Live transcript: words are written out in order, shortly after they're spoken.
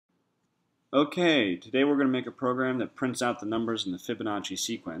Okay, today we're going to make a program that prints out the numbers in the Fibonacci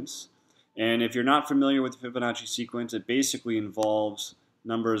sequence. And if you're not familiar with the Fibonacci sequence, it basically involves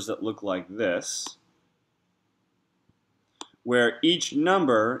numbers that look like this, where each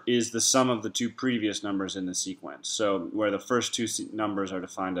number is the sum of the two previous numbers in the sequence. So where the first two numbers are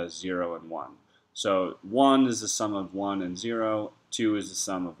defined as 0 and 1. So 1 is the sum of 1 and 0, 2 is the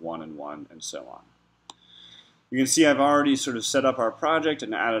sum of 1 and 1, and so on. You can see I've already sort of set up our project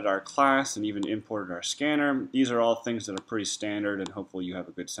and added our class and even imported our scanner. These are all things that are pretty standard, and hopefully you have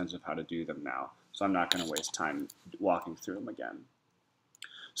a good sense of how to do them now. So I'm not going to waste time walking through them again.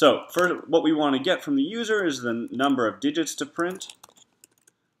 So first, what we want to get from the user is the number of digits to print.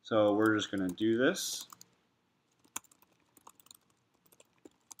 So we're just going to do this.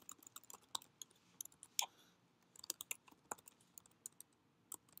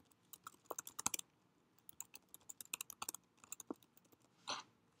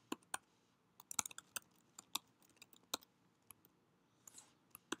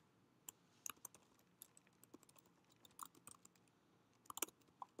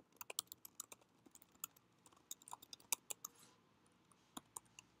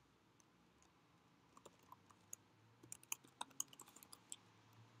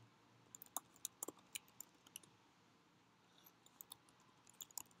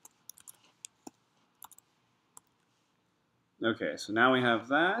 Okay, so now we have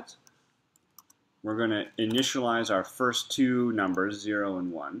that. We're going to initialize our first two numbers, 0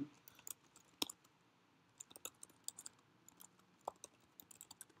 and 1.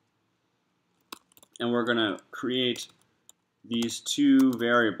 And we're going to create these two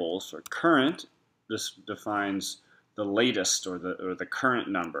variables. So current, this defines the latest or the current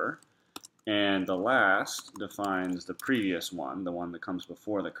number, and the last defines the previous one, the one that comes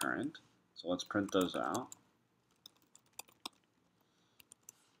before the current. So let's print those out.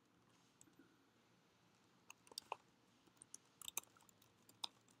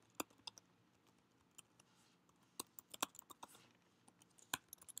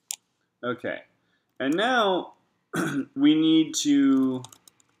 Okay, and now we need to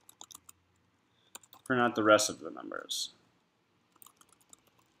print out the rest of the numbers.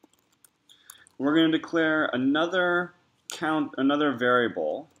 We're going to declare another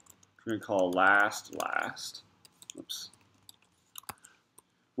variable, we're going to call last, oops,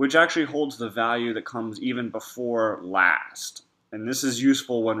 which actually holds the value that comes even before last. And this is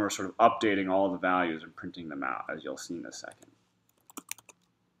useful when we're sort of updating all the values and printing them out, as you'll see in a second.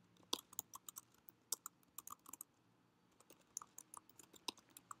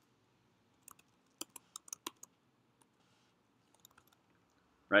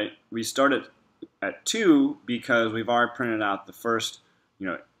 Right? We started at 2 because we've already printed out the first,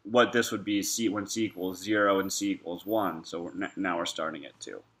 what this would be when c equals 0 and c equals 1. So now we're starting at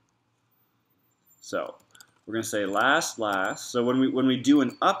 2. So we're going to say last. So when we do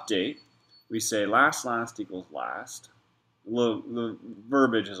an update, we say last equals last. The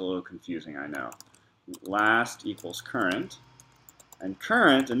verbiage is a little confusing, I know. Last equals current. And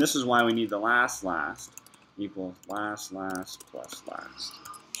current, and this is why we need the last, equals last plus last.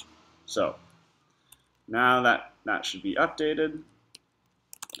 So now that should be updated,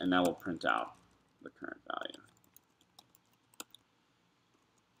 and now we'll print out the current value.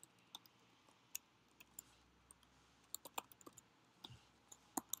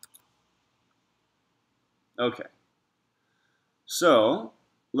 Okay, so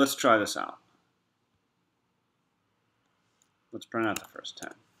let's try this out. Let's print out the first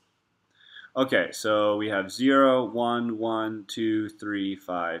 10. Okay, so we have 0, 1, 1, 2, 3,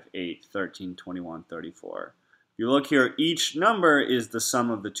 5, 8, 13, 21, 34. If you look here, each number is the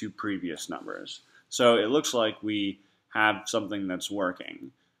sum of the two previous numbers. So it looks like we have something that's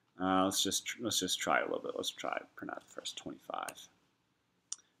working. Let's just try it a little bit. Let's print out the first 25.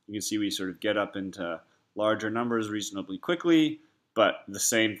 You can see we sort of get up into larger numbers reasonably quickly, but the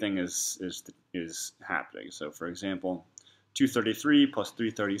same thing is happening. So for example, 233 plus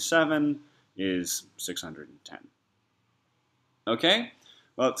 337 is 610. Okay,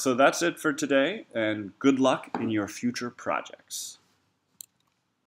 well, so that's it for today, and good luck in your future projects.